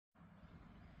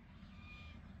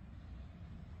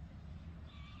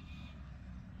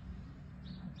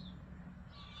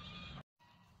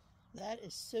That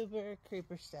is super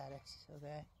creeper status,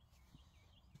 okay?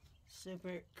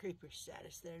 Super creeper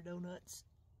status there, Donuts.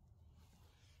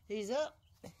 He's up.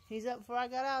 He's up before I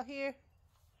got out here.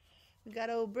 We got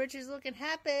old Britches looking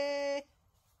happy.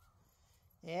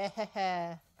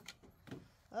 Yeah.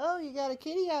 Oh, you got a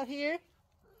kitty out here.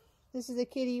 This is the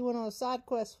kitty you went on a side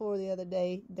quest for the other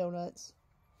day, Donuts.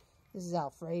 This is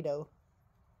Alfredo.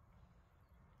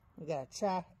 We got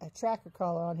a tracker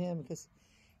collar on him because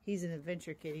he's an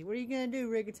adventure kitty. What are you going to do,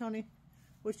 Rigatoni?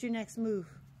 What's your next move?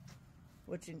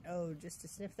 Oh, just to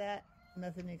sniff that?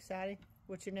 Nothing exciting?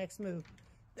 What's your next move?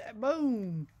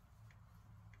 Boom!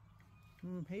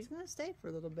 He's going to stay for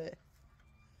a little bit.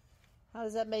 How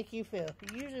does that make you feel?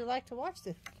 You usually like to watch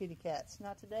the kitty cats.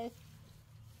 Not today?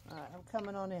 Alright, I'm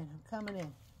coming on in. I'm coming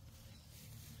in.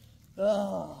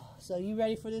 Oh, so you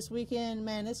ready for this weekend?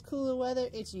 Man, this cooler weather,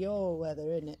 it's your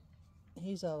weather, isn't it?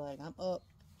 He's all like, I'm up.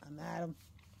 I'm at him.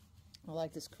 I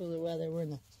like this cooler weather. We're in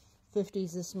the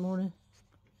 50s this morning.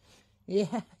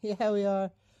 Yeah, we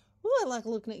are. Ooh, I like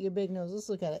looking at your big nose. Let's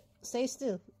look at it. Stay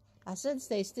still. I said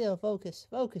stay still. Focus.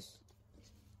 Focus.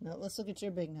 No, let's look at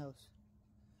your big nose.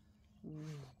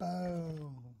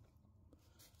 Boom.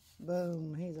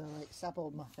 Boom. He's all like, stop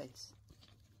holding my face.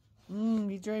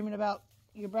 You dreaming about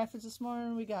your breakfast this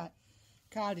morning? We got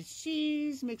cottage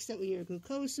cheese mixed up with your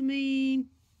glucosamine.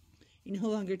 You no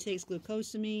longer takes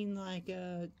glucosamine like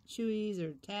Chewies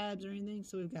or Tabs or anything.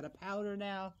 So we've got a powder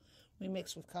now. We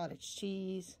mix with cottage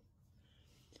cheese.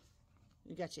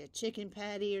 We got you a chicken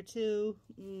patty or two.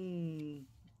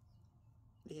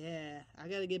 Yeah, I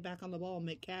got to get back on the ball and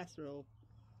make casserole.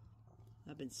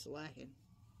 I've been slacking.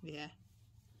 Yeah.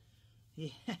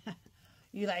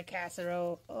 You like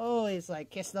casserole? Oh, it's like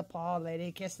kiss the paw,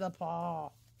 lady. Kiss the paw.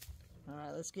 All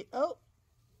right, let's get... Oh!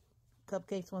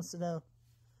 Cupcakes wants to know.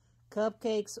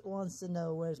 Cupcakes wants to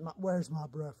know where's my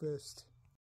breakfast.